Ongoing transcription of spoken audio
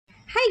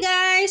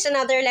guys,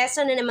 another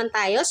lesson na naman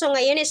tayo. So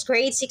ngayon is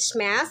grade 6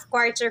 math,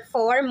 quarter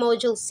 4,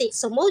 module 6.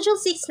 So module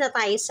 6 na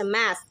tayo sa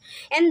math.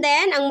 And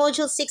then, ang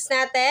module 6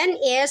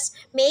 natin is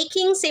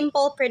making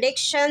simple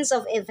predictions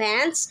of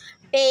events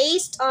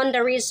based on the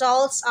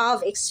results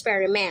of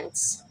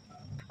experiments.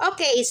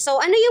 Okay,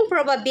 so ano yung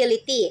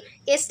probability?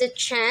 Is the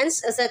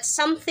chance that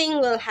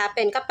something will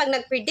happen. Kapag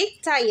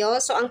nag-predict tayo,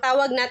 so ang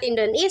tawag natin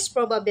doon is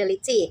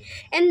probability.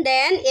 And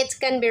then, it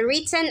can be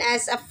written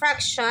as a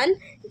fraction,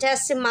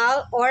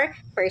 decimal, or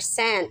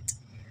percent.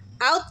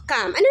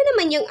 Outcome. Ano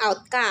naman yung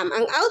outcome?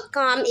 Ang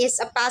outcome is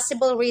a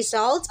possible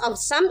result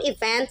of some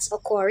events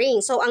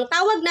occurring. So, ang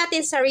tawag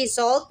natin sa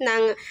result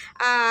ng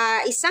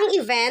isang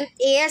event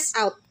is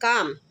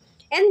outcome.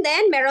 And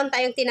then, meron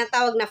tayong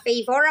tinatawag na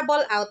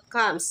favorable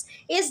outcomes.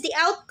 Is the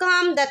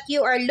outcome that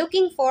you are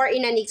looking for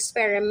in an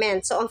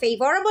experiment. So, ang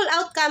favorable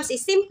outcomes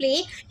is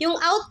simply yung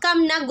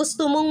outcome na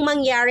gusto mong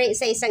mangyari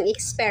sa isang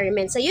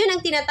experiment. So, yun ang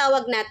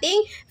tinatawag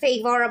nating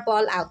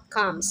favorable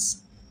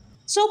outcomes.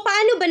 So,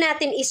 paano ba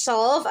natin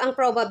isolve ang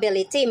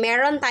probability?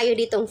 Meron tayo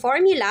ditong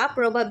formula.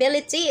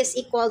 Probability is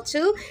equal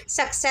to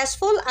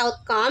successful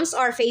outcomes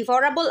or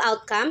favorable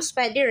outcomes,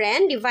 pwede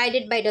rin,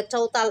 divided by the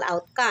total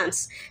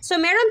outcomes.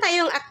 So, meron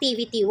tayong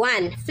activity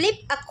 1.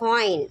 Flip a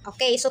coin.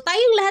 Okay, so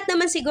tayong lahat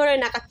naman siguro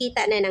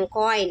nakakita na ng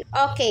coin.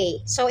 Okay,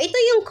 so ito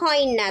yung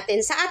coin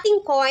natin. Sa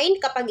ating coin,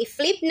 kapag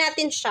i-flip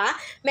natin siya,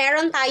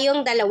 meron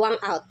tayong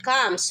dalawang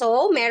outcome.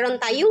 So,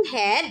 meron tayong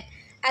head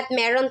at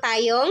meron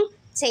tayong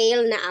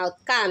tail na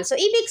outcome. So,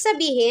 ibig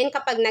sabihin,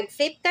 kapag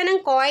nag-flip ka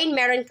ng coin,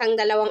 meron kang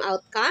dalawang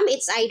outcome.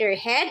 It's either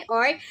head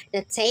or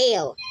the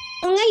tail.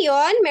 So,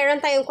 ngayon, meron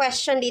tayong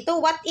question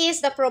dito. What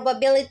is the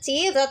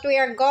probability that we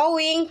are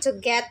going to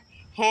get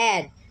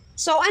head?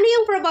 So, ano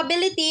yung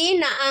probability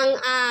na ang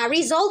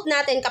result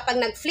natin kapag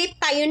nag-flip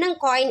tayo ng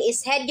coin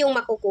is head yung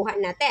makukuha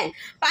natin?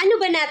 Paano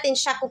ba natin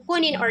siya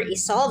kukunin or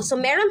isolve? So,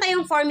 meron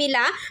tayong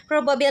formula.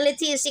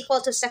 Probability is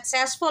equal to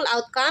successful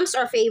outcomes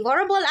or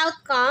favorable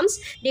outcomes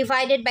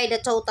divided by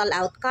the total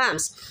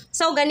outcomes.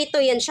 So,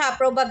 ganito yan siya.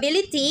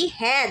 Probability,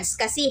 heads.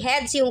 Kasi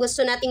heads yung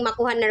gusto nating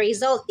makuha na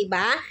result,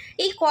 diba?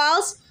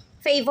 Equals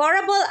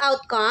favorable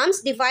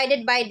outcomes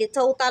divided by the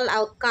total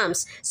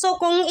outcomes.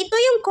 So, kung ito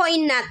yung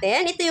coin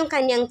natin, ito yung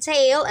kanyang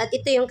tail at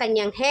ito yung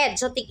kanyang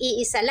head. So,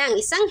 tig-iisa lang,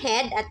 isang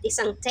head at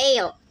isang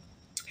tail.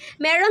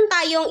 Meron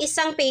tayong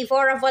isang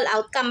favorable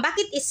outcome.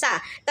 Bakit isa?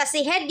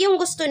 Kasi head yung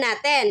gusto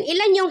natin.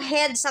 Ilan yung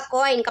head sa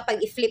coin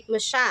kapag i-flip mo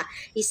siya?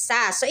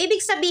 Isa. So,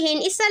 ibig sabihin,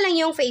 isa lang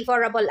yung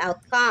favorable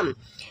outcome.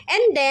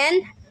 And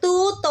then,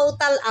 2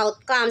 total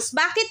outcomes.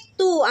 Bakit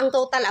 2 ang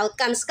total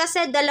outcomes?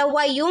 Kasi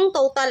dalawa yung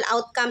total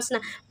outcomes na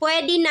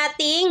pwede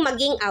nating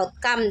maging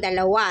outcome.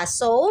 Dalawa.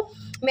 So,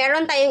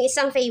 meron tayong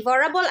isang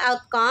favorable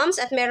outcomes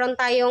at meron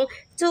tayong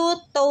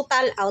 2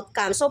 total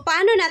outcomes. So,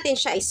 paano natin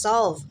siya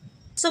isolve?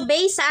 So,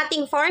 based sa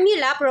ating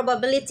formula,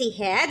 probability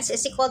heads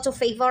is equal to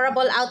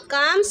favorable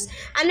outcomes.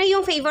 Ano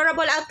yung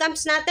favorable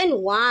outcomes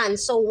natin? 1.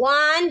 So,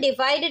 1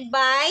 divided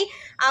by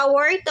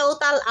our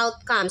total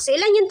outcomes. So,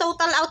 ilan yung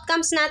total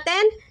outcomes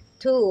natin?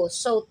 2.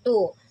 So,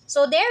 2.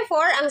 So,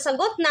 therefore, ang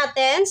sagot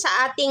natin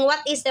sa ating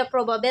what is the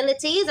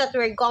probability that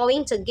we're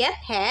going to get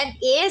head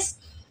is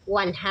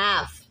 1/2.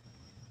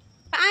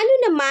 Paano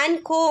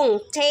naman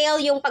kung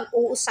tail yung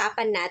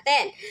pag-uusapan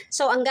natin?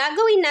 So, ang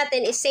gagawin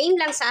natin is same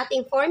lang sa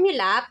ating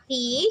formula.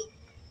 P,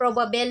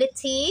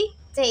 probability,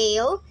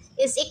 tail,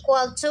 is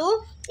equal to,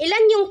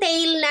 ilan yung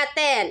tail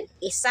natin?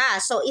 Isa.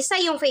 So, isa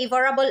yung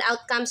favorable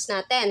outcomes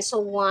natin.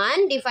 So,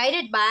 1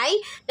 divided by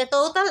the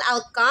total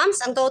outcomes.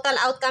 Ang total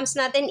outcomes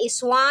natin is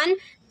 1,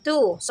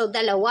 2. So,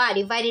 dalawa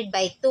divided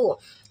by 2.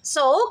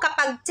 So,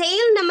 kapag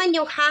tail naman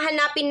yung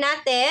hahanapin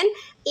natin,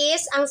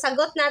 is ang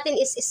sagot natin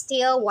is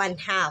still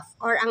 1/2.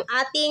 Or ang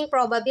ating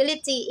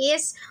probability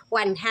is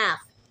 1/2.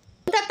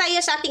 Punta tayo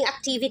sa ating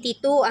activity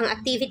 2. Ang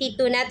activity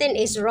 2 natin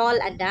is roll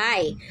a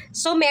die.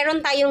 So, meron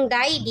tayong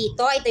die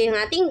dito. Ito yung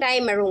ating die.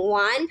 Merong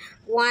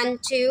 1,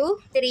 2,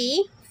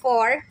 3,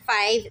 4,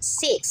 5,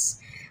 6.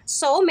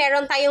 So,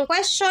 meron tayong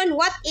question,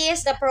 what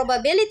is the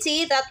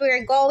probability that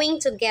we're going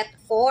to get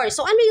 4?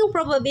 So, ano yung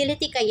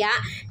probability kaya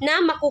na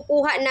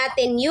makukuha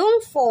natin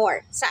yung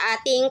 4 sa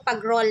ating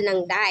pag-roll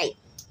ng die?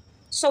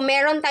 So,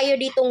 meron tayo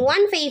ditong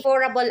 1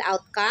 favorable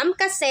outcome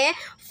kasi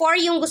 4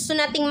 yung gusto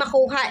nating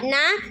makuha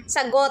na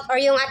sagot or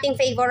yung ating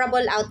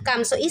favorable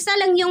outcome. So, isa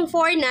lang yung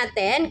 4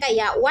 natin,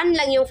 kaya 1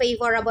 lang yung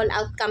favorable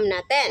outcome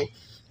natin.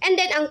 And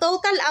then, ang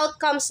total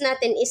outcomes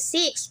natin is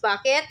 6.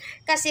 Bakit?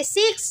 Kasi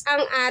 6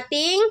 ang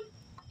ating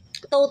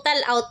total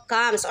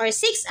outcomes or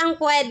 6 ang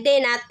pwede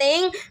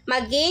nating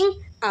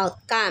maging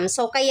outcome.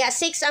 So, kaya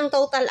 6 ang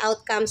total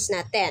outcomes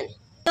natin.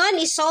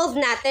 Doon, isolve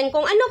natin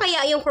kung ano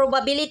kaya yung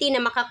probability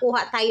na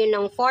makakuha tayo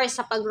ng 4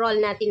 sa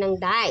pag-roll natin ng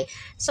die.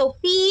 So,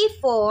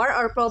 P4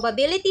 or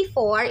probability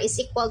 4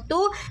 is equal to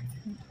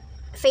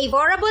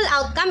favorable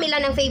outcome.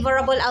 Ilan ang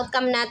favorable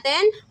outcome natin?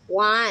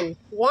 1.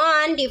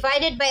 1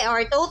 divided by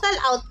our total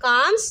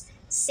outcomes,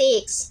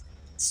 6.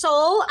 So,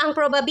 ang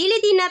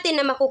probability natin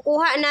na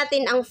makukuha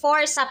natin ang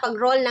 4 sa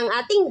pag-roll ng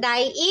ating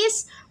die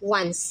is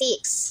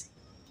 1/6.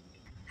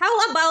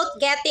 How about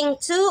getting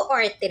 2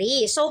 or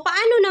 3? So,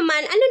 ano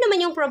naman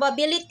yung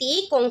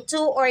probability kung 2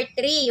 or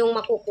 3 yung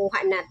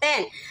makukuha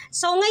natin?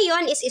 So,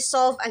 ngayon is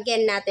isolve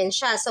again natin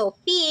siya. So,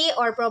 P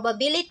or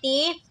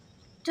probability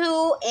 2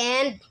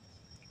 and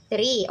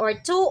 3 or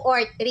 2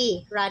 or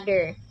 3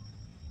 rather.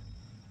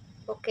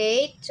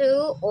 Okay,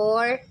 2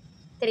 or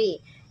 3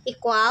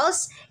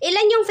 equals,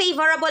 ilan yung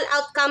favorable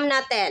outcome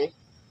natin?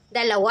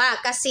 Dalawa,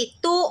 kasi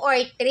 2 or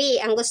 3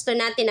 ang gusto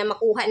natin na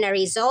makuha na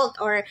result,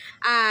 or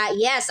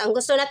yes, ang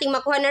gusto nating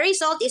makuha na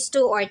result is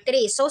 2 or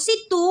 3. So si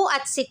 2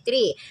 at si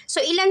 3.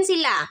 So ilan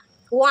sila?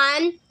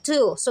 1,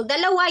 2. So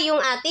dalawa yung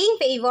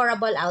ating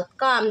favorable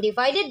outcome.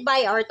 Divided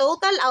by our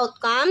total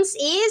outcomes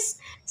is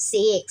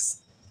 6.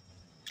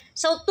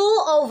 So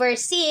 2 over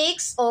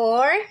 6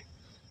 or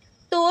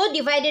 2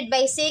 divided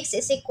by 6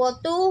 is equal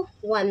to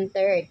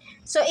 1/3.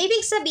 So,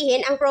 ibig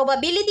sabihin, ang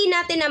probability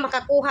natin na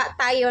makakuha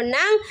tayo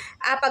ng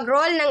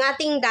pag-roll ng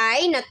ating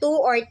die na 2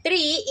 or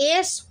 3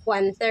 is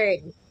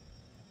 1/3.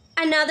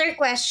 Another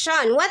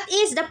question, what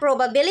is the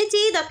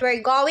probability that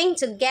we're going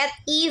to get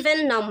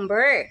even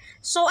number?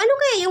 So, ano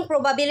kaya yung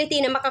probability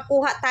na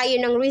makakuha tayo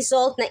ng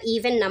result na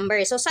even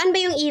number? So, saan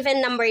ba yung even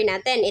number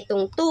natin?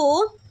 Itong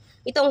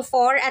 2, itong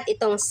 4, at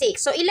itong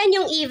 6. So, ilan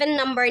yung even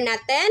number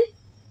natin?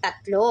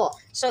 3.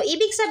 So,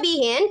 ibig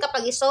sabihin,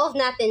 kapag isolve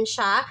natin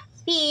siya,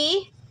 P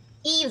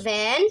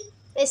even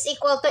is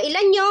equal to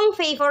ilan yung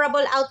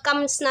favorable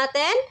outcomes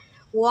natin?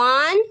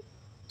 1,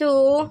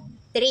 2,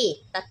 3.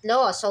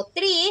 3. So,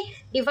 3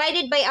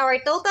 divided by our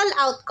total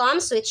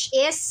outcomes, which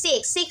is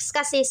 6. 6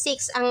 kasi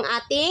 6 ang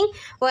ating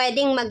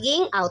pwedeng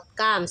maging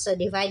outcome. So,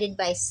 divided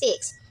by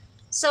 6.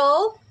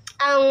 So,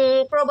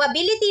 ang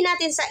probability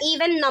natin sa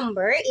even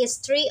number is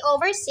 3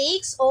 over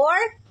 6 or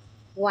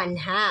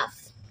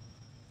 1/2.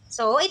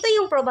 So, ito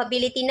yung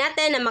probability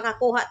natin na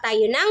makakuha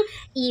tayo ng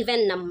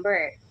even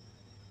number.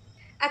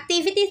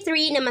 Activity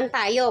 3 naman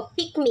tayo,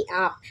 pick me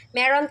up.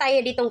 Meron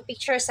tayo ditong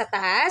picture sa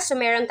taas. So,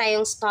 meron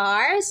tayong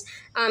stars,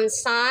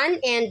 sun,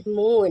 and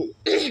moon.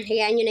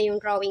 Hayaan nyo na yung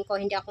drawing ko,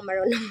 hindi ako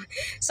marunong.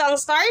 So, ang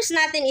stars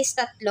natin is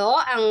 3.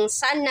 Ang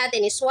sun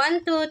natin is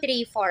 1, 2,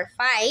 3, 4,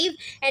 5.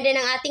 And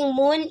then, ang ating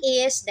moon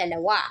is 2.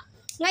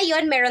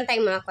 Ngayon, meron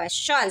tayong mga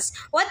questions.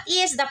 What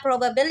is the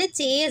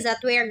probability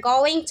that we are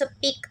going to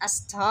pick a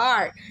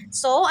star?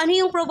 So, ano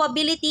yung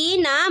probability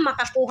na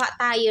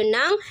makakuha tayo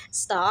ng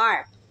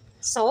star?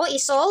 So,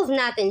 isolve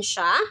natin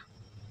siya.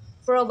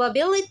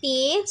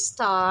 Probability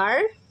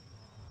star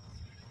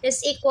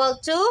is equal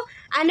to,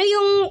 ano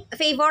yung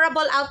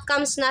favorable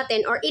outcomes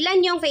natin? Or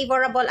ilan yung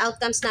favorable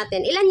outcomes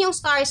natin? Ilan yung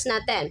stars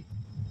natin?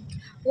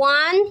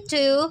 1,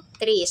 2,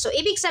 3. So,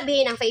 ibig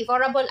sabihin, ang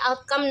favorable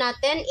outcome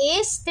natin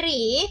is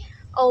 3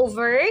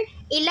 over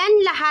ilan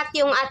lahat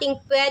yung ating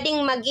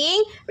pwedeng maging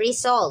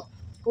result.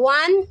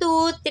 1,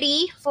 2,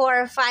 3,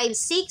 4, 5,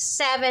 6,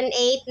 7,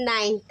 8,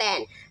 9,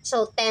 10.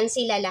 So, 10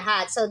 sila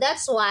lahat. So,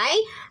 that's why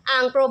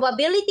ang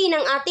probability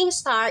ng ating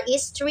star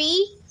is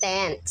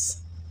 3/10.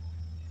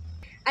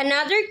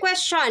 Another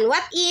question,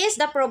 what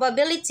is the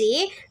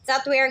probability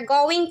that we are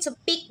going to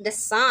pick the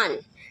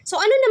sun?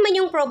 So, ano naman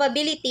yung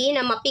probability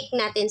na ma-pick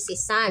natin si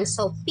sun?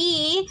 So, P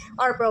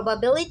or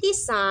probability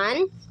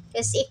sun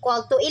is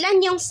equal to,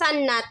 ilan yung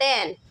sun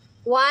natin?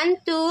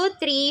 1, 2,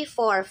 3,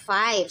 4,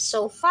 5.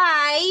 So,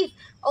 5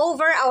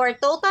 over our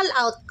total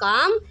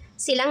outcome,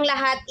 silang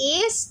lahat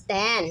is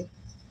 10.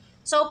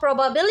 So,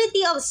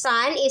 probability of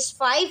sun is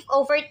 5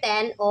 over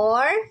 10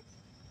 or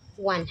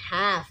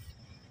 1/2.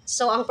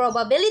 So, ang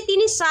probability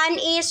ni sun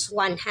is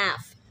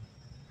 1/2.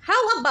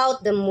 How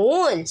about the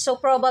moon? So,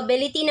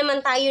 probability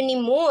naman tayo ni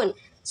moon.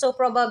 So,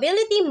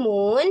 probability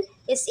moon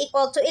is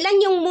equal to,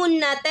 ilan yung moon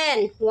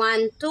natin?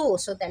 1,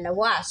 2. So,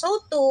 2.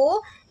 So,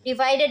 2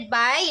 divided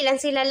by, ilan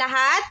sila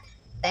lahat?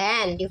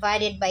 10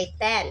 divided by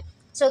 10.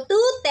 So,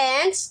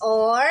 2/10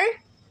 or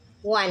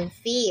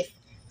 1/5.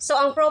 So,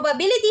 ang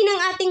probability ng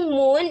ating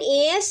moon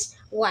is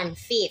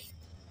 1/5.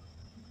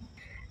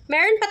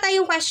 Meron pa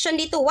tayong question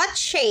dito, what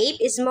shape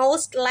is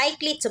most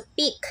likely to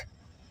pick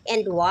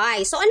and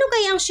why? So, ano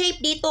kayang shape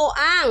dito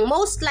ang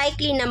most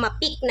likely na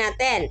ma-pick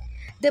natin?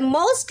 The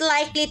most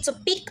likely to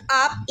pick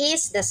up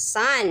is the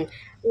sun.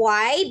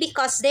 Why?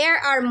 Because there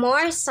are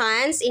more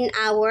suns in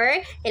our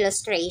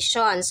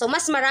illustration. So,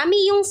 mas marami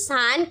yung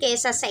sun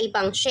kaysa sa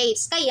ibang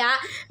shapes. Kaya,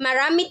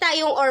 marami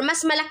tayong or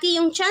mas malaki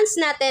yung chance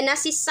natin na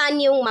si sun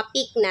yung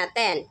ma-pick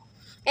natin.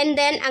 And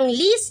then, ang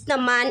least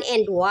naman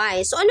and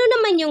why. So, ano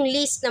naman yung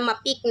least na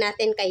ma-pick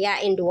natin kaya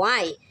and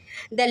why?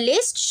 The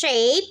least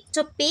shape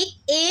to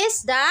pick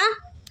is the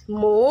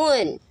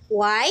moon.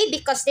 Why?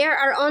 Because there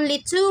are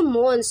only 2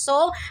 moons.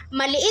 So,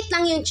 maliit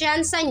lang yung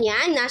chance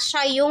niya na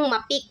siya yung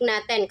ma-pick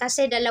natin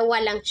kasi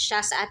dalawa lang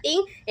siya sa ating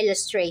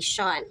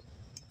illustration.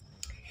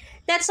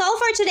 That's all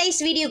for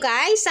today's video,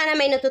 guys. Sana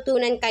may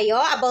natutunan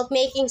kayo about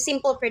making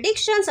simple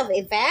predictions of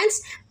events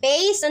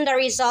based on the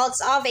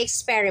results of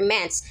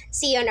experiments.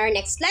 See you on our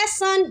next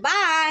lesson.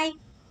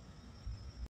 Bye!